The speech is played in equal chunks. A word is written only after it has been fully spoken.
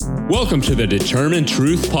Welcome to the Determined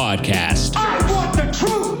Truth Podcast, I want the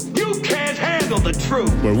truth! You can't handle the truth!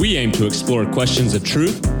 where we aim to explore questions of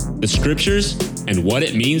truth, the scriptures, and what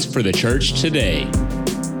it means for the church today.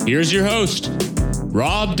 Here's your host,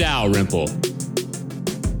 Rob Dalrymple.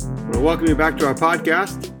 Well, welcome you back to our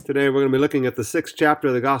podcast. Today we're going to be looking at the 6th chapter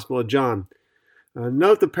of the Gospel of John.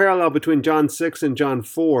 Note the parallel between John 6 and John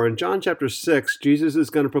 4. In John chapter 6, Jesus is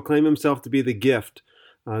going to proclaim himself to be the gift,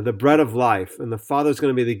 the bread of life, and the Father is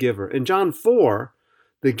going to be the giver. In John 4,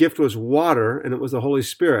 the gift was water, and it was the Holy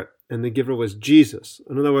Spirit, and the giver was Jesus.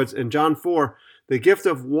 In other words, in John 4, the gift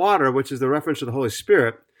of water, which is the reference to the Holy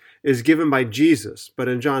Spirit, is given by Jesus. But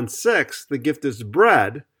in John 6, the gift is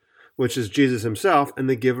bread, which is Jesus himself, and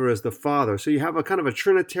the giver is the Father. So you have a kind of a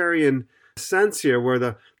Trinitarian sense here where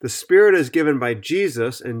the Spirit is given by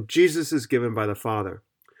Jesus, and Jesus is given by the Father.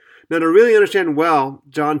 Now, to really understand well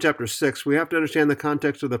John chapter 6, we have to understand the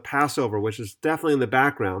context of the Passover, which is definitely in the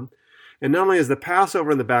background. And not only is the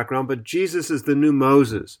Passover in the background, but Jesus is the new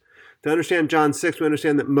Moses. To understand John 6, we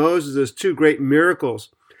understand that Moses' two great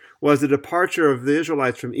miracles was the departure of the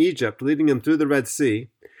Israelites from Egypt, leading them through the Red Sea,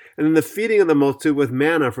 and then the feeding of the multitude with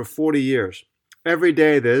manna for 40 years. Every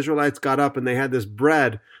day the Israelites got up and they had this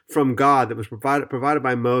bread from God that was provided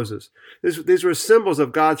by Moses. These were symbols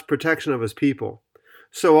of God's protection of his people.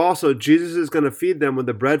 So also, Jesus is going to feed them with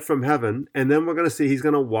the bread from heaven, and then we're going to see he's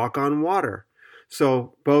going to walk on water.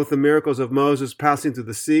 So both the miracles of Moses passing through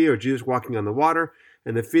the sea, or Jesus walking on the water,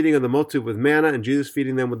 and the feeding of the multitude with manna, and Jesus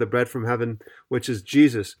feeding them with the bread from heaven, which is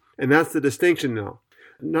Jesus. And that's the distinction now.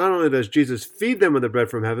 Not only does Jesus feed them with the bread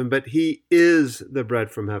from heaven, but he is the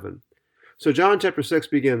bread from heaven. So John chapter 6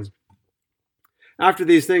 begins, "After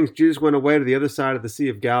these things, Jesus went away to the other side of the Sea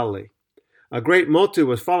of Galilee. A great multitude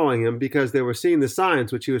was following him because they were seeing the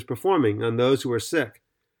signs which he was performing on those who were sick.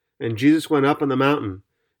 And Jesus went up on the mountain,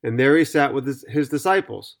 and there he sat with his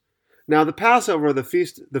disciples. Now the Passover, the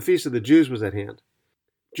feast of the Jews, was at hand.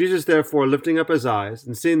 Jesus therefore, lifting up his eyes,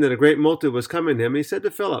 and seeing that a great multitude was coming to him, he said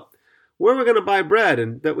to Philip, 'Where are we going to buy bread,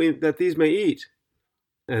 and that these may eat?'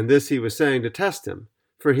 And this he was saying to test him,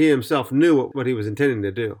 for he himself knew what he was intending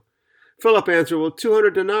to do. Philip answered, 'Well,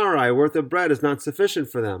 200 denarii worth of bread is not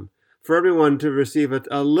sufficient for them, for everyone to receive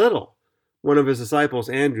a little.' One of his disciples,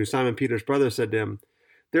 Andrew, Simon Peter's brother, said to him,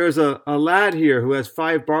 'There is a lad here who has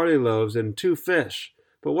 5 barley loaves and 2 fish,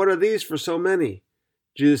 but what are these for so many?'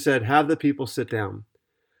 Jesus said, 'Have the people sit down.'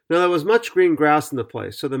 Now there was much green grass in the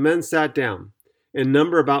place, so the men sat down, in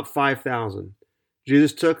number about 5,000.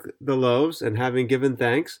 Jesus took the loaves, and having given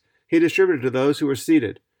thanks, he distributed to those who were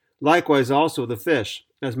seated, likewise also the fish,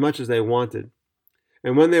 as much as they wanted.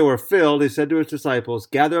 And when they were filled, he said to his disciples,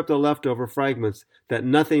 'Gather up the leftover fragments, that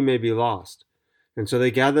nothing may be lost.' And so they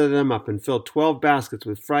gathered them up and filled 12 baskets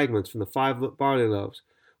with fragments from the 5 barley loaves,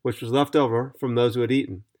 which was left over from those who had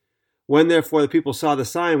eaten. When therefore the people saw the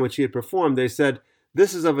sign which he had performed, they said,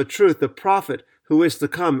 'This is of a truth the prophet who is to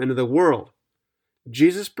come into the world.'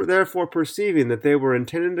 Jesus therefore, perceiving that they were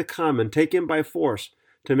intending to come and take him by force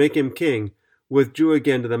to make him king, withdrew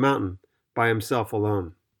again to the mountain by himself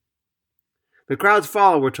alone." The crowds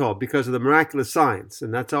follow, we're told, because of the miraculous signs,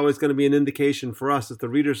 and that's always going to be an indication for us as the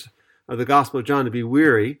readers of the Gospel of John to be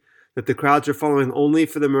weary that the crowds are following only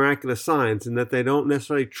for the miraculous signs and that they don't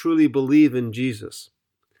necessarily truly believe in Jesus.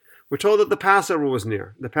 We're told that the Passover was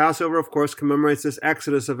near. The Passover, of course, commemorates this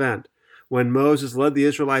Exodus event when Moses led the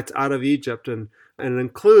Israelites out of Egypt, and it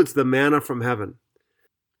includes the manna from heaven.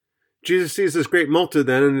 Jesus sees this great multitude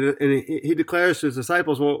then, and he declares to his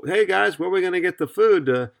disciples, "Well, hey guys, where are we going to get the food,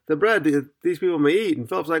 the bread these people may eat?" And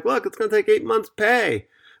Philip's like, "Look, it's going to take 8 months' pay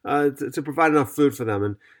to provide enough food for them."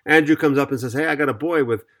 And Andrew comes up and says, "Hey, I got a boy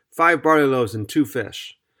with 5 barley loaves and 2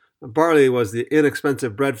 fish." Barley was the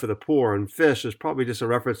inexpensive bread for the poor, and fish is probably just a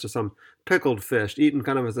reference to some pickled fish, eaten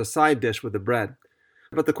kind of as a side dish with the bread.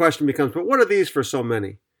 But the question becomes, but what are these for so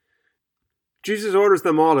many? Jesus orders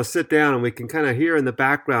them all to sit down, and we can kind of hear in the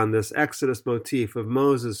background this Exodus motif of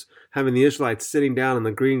Moses having the Israelites sitting down in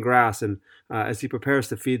the green grass and as he prepares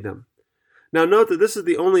to feed them. Now note that this is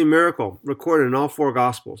the only miracle recorded in all 4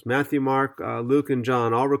 Gospels. Matthew, Mark, Luke, and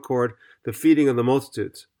John all record the feeding of the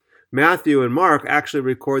multitudes. Matthew and Mark actually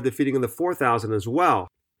record the feeding of the 4,000 as well.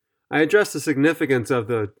 I addressed the significance of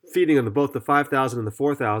the feeding of both the 5,000 and the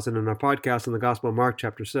 4,000 in our podcast on the Gospel of Mark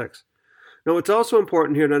chapter 6. Now, what's also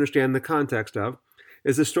important here to understand the context of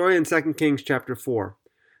is the story in 2 Kings chapter 4.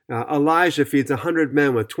 Elijah feeds 100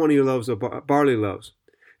 men with 20 loaves of barley loaves.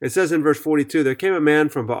 It says in verse 42, "There came a man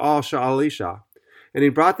from Baal Shalisha, and he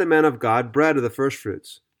brought the man of God bread of the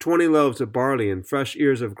firstfruits, 20 loaves of barley and fresh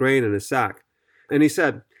ears of grain in his sack. And he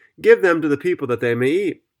said, 'Give them to the people that they may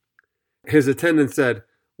eat.' His attendant said,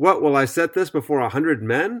 'What, will I set this before 100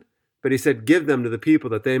 men?' But he said, give them to the people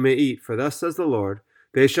that they may eat, for thus says the Lord,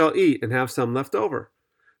 they shall eat and have some left over.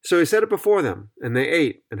 So he set it before them, and they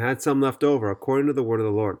ate and had some left over, according to the word of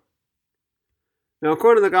the Lord. Now,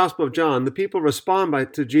 according to the Gospel of John, the people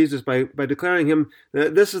respond to Jesus by declaring him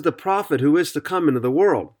that this is the prophet who is to come into the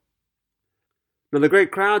world. Now, the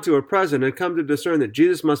great crowds who were present had come to discern that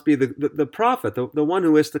Jesus must be the prophet, the one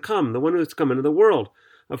who is to come, the one who is to come into the world.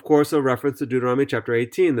 Of course, a reference to Deuteronomy chapter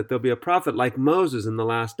 18, that there'll be a prophet like Moses in the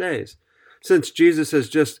last days. Since Jesus has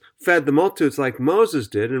just fed the multitudes like Moses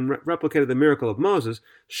did and replicated the miracle of Moses,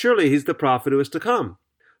 surely he's the prophet who is to come.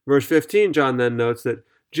 Verse 15, John then notes that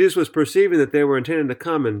Jesus was perceiving that they were intending to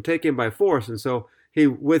come and take him by force, and so he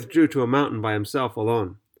withdrew to a mountain by himself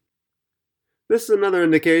alone. This is another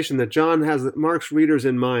indication that John has Mark's readers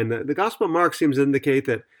in mind. The Gospel of Mark seems to indicate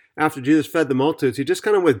that after Jesus fed the multitudes, he just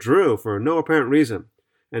kind of withdrew for no apparent reason.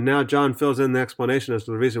 And now John fills in the explanation as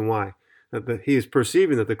to the reason why. That he is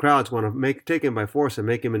perceiving that the crowds want to take him by force and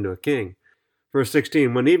make him into a king. Verse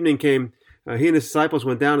 16, when evening came, he and his disciples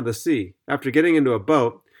went down to the sea. After getting into a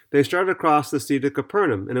boat, they started across the sea to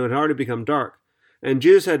Capernaum, and it had already become dark, and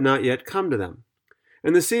Jesus had not yet come to them.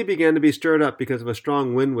 And the sea began to be stirred up because of a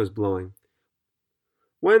strong wind was blowing.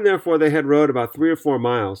 When therefore they had rowed about 3 or 4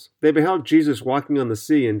 miles, they beheld Jesus walking on the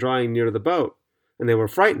sea and drawing near to the boat, and they were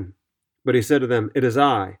frightened. But he said to them, it is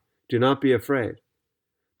I, do not be afraid.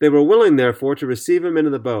 They were willing, therefore, to receive him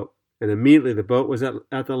into the boat, and immediately the boat was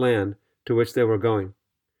at the land to which they were going.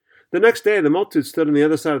 The next day the multitude stood on the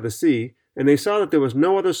other side of the sea, and they saw that there was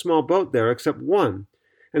no other small boat there except one,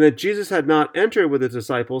 and that Jesus had not entered with his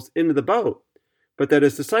disciples into the boat, but that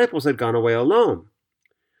his disciples had gone away alone.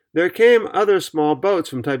 There came other small boats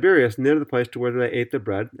from Tiberias near to the place to where they ate the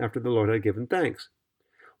bread after the Lord had given thanks.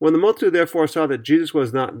 When the multitude therefore saw that Jesus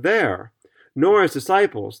was not there, nor his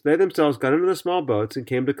disciples, they themselves got into the small boats and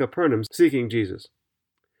came to Capernaum seeking Jesus.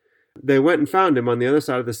 They went and found him on the other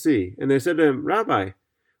side of the sea, and they said to him, Rabbi,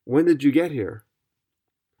 when did you get here?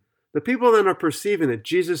 The people then are perceiving that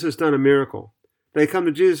Jesus has done a miracle. They come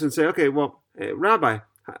to Jesus and say, okay, well, hey, Rabbi,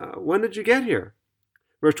 when did you get here?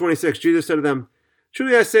 Verse 26, Jesus said to them,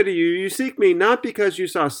 truly I say to you, you seek me not because you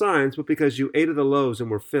saw signs, but because you ate of the loaves and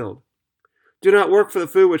were filled. Do not work for the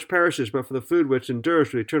food which perishes, but for the food which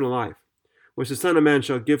endures to eternal life, which the Son of Man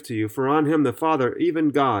shall give to you, for on him the Father,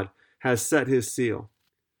 even God, has set his seal.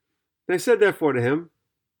 They said therefore to him,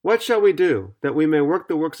 what shall we do, that we may work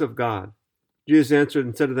the works of God? Jesus answered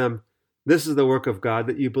and said to them, this is the work of God,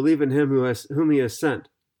 that you believe in him whom he has sent.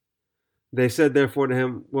 They said therefore to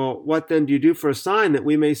him, well, what then do you do for a sign that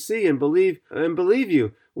we may see and believe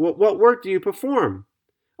you? What work do you perform?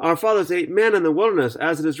 Our fathers ate manna in the wilderness,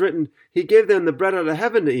 as it is written, he gave them the bread out of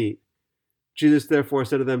heaven to eat. Jesus therefore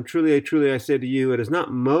said to them, truly, truly, I say to you, it is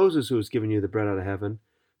not Moses who has given you the bread out of heaven,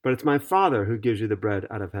 but it's my Father who gives you the bread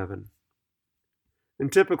out of heaven. In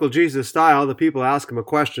typical Jesus style, the people ask him a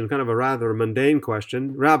question, kind of a rather mundane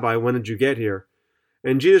question. Rabbi, when did you get here?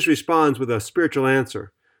 And Jesus responds with a spiritual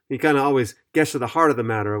answer. He kind of always gets to the heart of the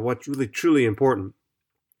matter, of what's really truly important.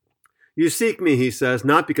 You seek me, he says,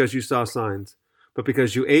 not because you saw signs, but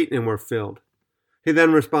because you ate and were filled. He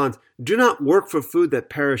then responds, do not work for food that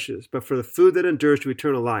perishes, but for the food that endures to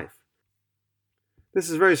eternal life. This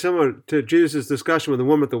is very similar to Jesus' discussion with the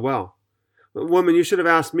woman at the well. Woman, you should have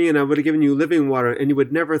asked me, and I would have given you living water, and you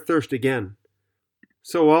would never thirst again.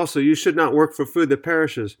 So also, you should not work for food that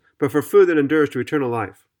perishes, but for food that endures to eternal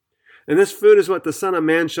life. And this food is what the Son of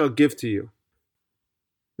Man shall give to you.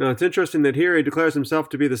 Now, it's interesting that here he declares himself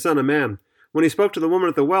to be the Son of Man. When he spoke to the woman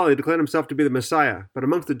at the well, he declared himself to be the Messiah, but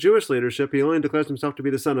amongst the Jewish leadership, he only declares himself to be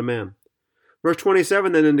the Son of Man. Verse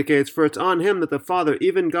 27 then indicates, for it's on him that the Father,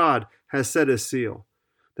 even God, has set his seal.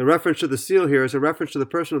 The reference to the seal here is a reference to the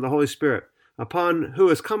person of the Holy Spirit, who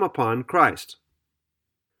has come upon Christ.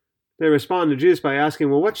 They respond to Jesus by asking,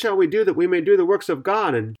 well, what shall we do that we may do the works of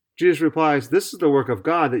God? And Jesus replies, this is the work of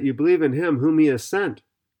God, that you believe in him whom he has sent.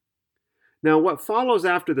 Now, what follows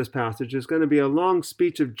after this passage is going to be a long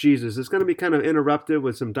speech of Jesus. It's going to be kind of interrupted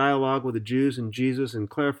with some dialogue with the Jews and Jesus and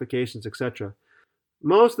clarifications, etc.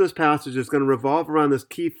 Most of this passage is going to revolve around this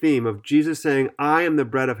key theme of Jesus saying, I am the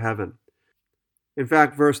bread of heaven. In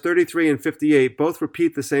fact, verse 33 and 58 both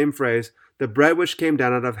repeat the same phrase, the bread which came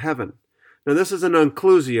down out of heaven. Now, this is an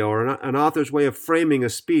inclusio, or an author's way of framing a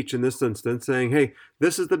speech in this instance, saying, hey,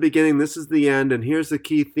 this is the beginning, this is the end, and here's the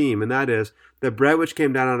key theme, and that is the bread which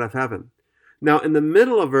came down out of heaven. Now, in the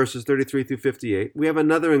middle of verses 33 through 58, we have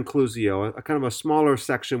another inclusio, a kind of a smaller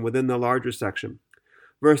section within the larger section.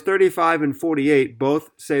 Verse 35 and 48 both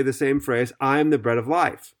say the same phrase, I am the bread of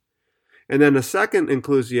life. And then the second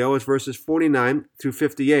inclusio is verses 49 through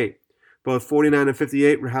 58. Both 49 and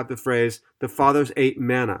 58 have the phrase, the fathers ate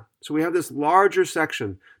manna. So we have this larger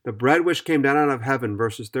section, the bread which came down out of heaven,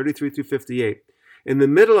 verses 33 through 58. In the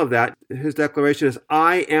middle of that, his declaration is,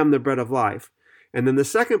 I am the bread of life. And then the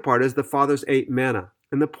second part is the fathers ate manna.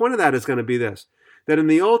 And the point of that is going to be this, that in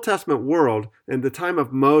the Old Testament world, in the time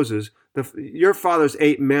of Moses, your fathers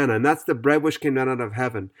ate manna, and that's the bread which came down out of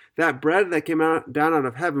heaven. That bread that came down out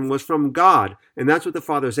of heaven was from God, and that's what the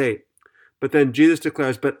fathers ate. But then Jesus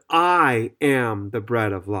declares, but I am the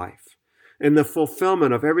bread of life. In the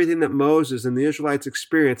fulfillment of everything that Moses and the Israelites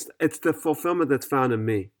experienced, it's the fulfillment that's found in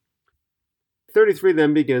me. 33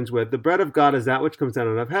 then begins with, the bread of God is that which comes down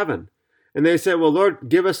out of heaven. And they say, well, Lord,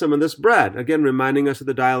 give us some of this bread. Again, reminding us of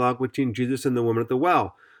the dialogue between Jesus and the woman at the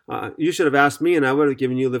well. You should have asked me, and I would have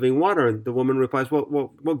given you living water. And the woman replies,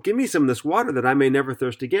 well, give me some of this water that I may never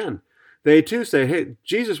thirst again. They too say, hey,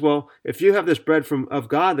 Jesus, well, if you have this bread of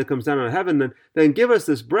God that comes down out of heaven, then give us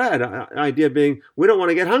this bread. Idea being, we don't want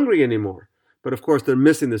to get hungry anymore. But of course, they're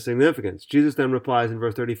missing the significance. Jesus then replies in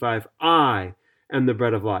verse 35, I am the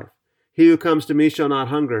bread of life. He who comes to me shall not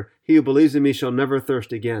hunger. He who believes in me shall never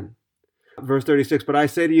thirst again. Verse 36, but I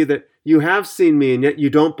say to you that you have seen me, and yet you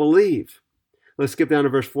don't believe. Let's skip down to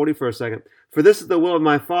verse 40 for a second. For this is the will of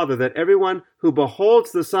my Father, that everyone who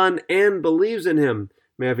beholds the Son and believes in him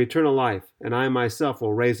may have eternal life, and I myself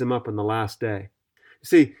will raise him up in the last day.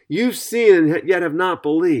 See, you've seen and yet have not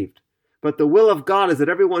believed. But the will of God is that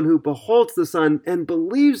everyone who beholds the Son and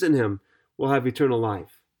believes in him will have eternal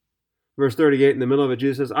life. Verse 38, in the middle of it,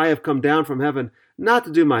 Jesus says, I have come down from heaven not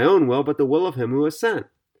to do my own will, but the will of him who was sent.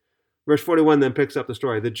 Verse 41 then picks up the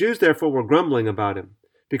story. The Jews therefore were grumbling about him,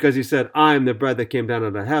 because he said, I am the bread that came down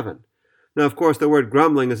out of heaven. Now, of course, the word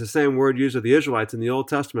grumbling is the same word used of the Israelites in the Old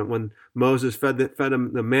Testament when Moses fed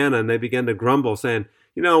them the manna, and they began to grumble, saying,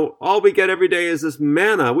 all we get every day is this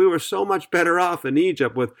manna. We were so much better off in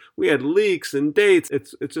Egypt. We had leeks and dates.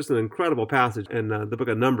 It's just an incredible passage in the book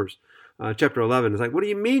of Numbers. Chapter 11. It's like, what do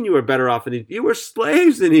you mean you were better off in Egypt? You were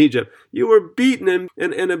slaves in Egypt. You were beaten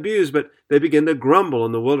and abused, but they begin to grumble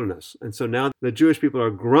in the wilderness. And so now the Jewish people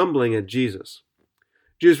are grumbling at Jesus.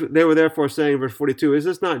 They were therefore saying, verse 42, is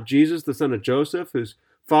this not Jesus, the son of Joseph, whose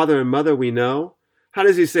father and mother we know? How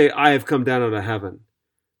does he say, I have come down out of heaven?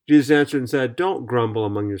 Jesus answered and said, don't grumble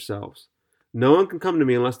among yourselves. No one can come to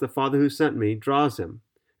me unless the Father who sent me draws him,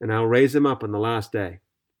 and I'll raise him up on the last day.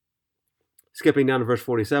 Skipping down to verse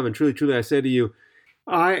 47, truly, truly, I say to you,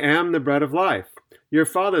 I am the bread of life. Your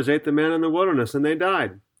fathers ate the manna in the wilderness, and they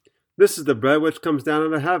died. This is the bread which comes down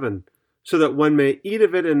out of heaven, so that one may eat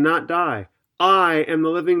of it and not die. I am the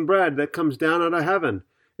living bread that comes down out of heaven.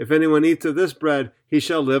 If anyone eats of this bread, he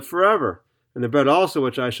shall live forever. And the bread also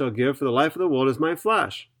which I shall give for the life of the world is my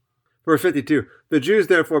flesh. Verse 52, the Jews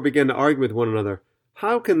therefore began to argue with one another.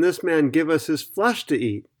 How can this man give us his flesh to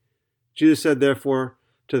eat? Jesus said therefore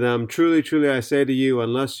to them, truly, truly, I say to you,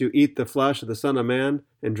 unless you eat the flesh of the Son of Man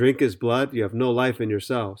and drink his blood, you have no life in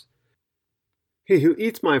yourselves. He who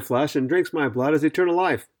eats my flesh and drinks my blood has eternal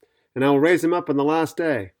life, and I will raise him up on the last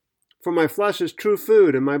day. For my flesh is true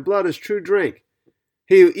food, and my blood is true drink.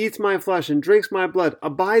 He who eats my flesh and drinks my blood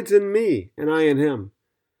abides in me, and I in him.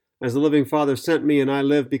 As the living Father sent me, and I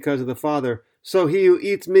live because of the Father, so he who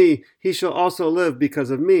eats me, he shall also live because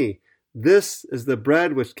of me. This is the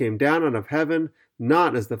bread which came down out of heaven,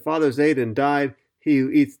 not as the fathers ate and died. He who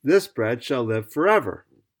eats this bread shall live forever.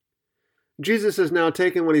 Jesus has now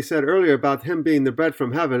taken what he said earlier about him being the bread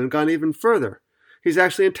from heaven and gone even further. He's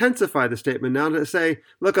actually intensified the statement now to say,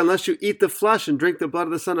 look, unless you eat the flesh and drink the blood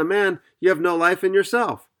of the Son of Man, you have no life in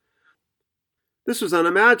yourself. This was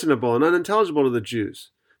unimaginable and unintelligible to the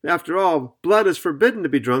Jews. After all, blood is forbidden to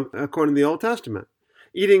be drunk according to the Old Testament.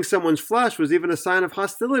 Eating someone's flesh was even a sign of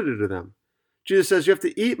hostility to them. Jesus says, you have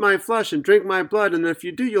to eat my flesh and drink my blood, and if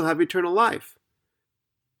you do, you'll have eternal life.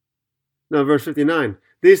 Now, verse 59,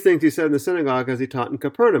 these things he said in the synagogue as he taught in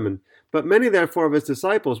Capernaum. But many therefore of his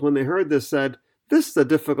disciples, when they heard this, said, this is a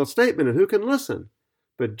difficult statement, and who can listen?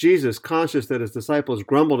 But Jesus, conscious that his disciples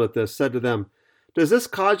grumbled at this, said to them, does this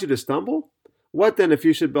cause you to stumble? What then if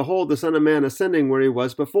you should behold the Son of Man ascending where he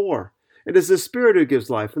was before? It is the Spirit who gives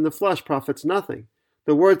life, and the flesh profits nothing.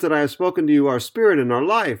 The words that I have spoken to you are spirit and are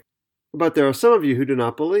life. But there are some of you who do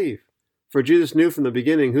not believe. For Jesus knew from the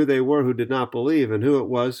beginning who they were who did not believe, and who it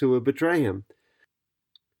was who would betray him.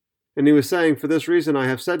 And he was saying, for this reason I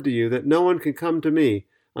have said to you, that no one can come to me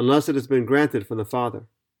unless it has been granted from the Father.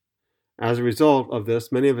 As a result of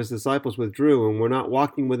this, many of his disciples withdrew and were not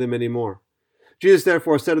walking with him anymore. Jesus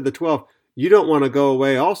therefore said to the 12, you don't want to go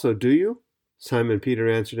away also, do you? Simon Peter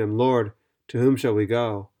answered him, Lord, to whom shall we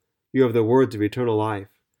go? You have the words of eternal life,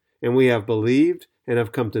 and we have believed and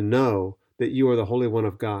have come to know that you are the Holy One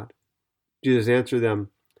of God. Jesus answered them,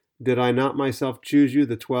 Did I not myself choose you,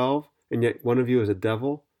 the 12, and yet one of you is a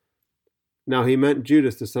devil? Now he meant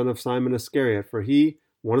Judas, the son of Simon Iscariot, for he,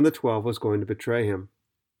 one of the 12, was going to betray him.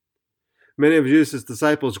 Many of Judas'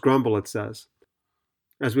 disciples grumble, it says.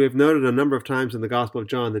 As we have noted a number of times in the Gospel of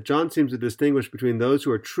John, that John seems to distinguish between those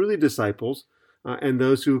who are truly disciples and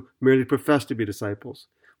those who merely profess to be disciples.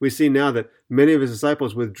 We see now that many of his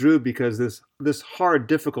disciples withdrew because this hard,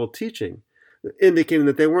 difficult teaching, indicating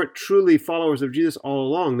that they weren't truly followers of Jesus all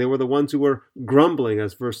along. They were the ones who were grumbling,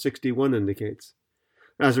 as verse 61 indicates.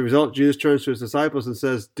 As a result, Jesus turns to his disciples and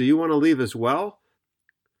says, "Do you want to leave as well?"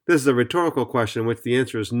 This is a rhetorical question, which the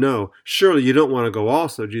answer is no. Surely you don't want to go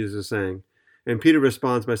also, Jesus is saying. And Peter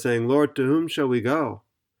responds by saying, "Lord, to whom shall we go?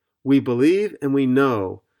 We believe and we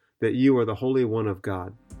know that you are the Holy One of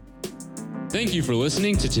God." Thank you for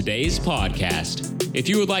listening to today's podcast. If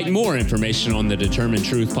you would like more information on the Determined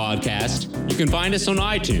Truth podcast, you can find us on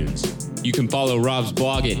iTunes. You can follow Rob's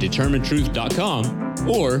blog at determinedtruth.com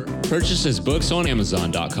or purchase his books on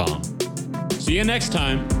Amazon.com. See you next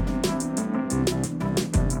time.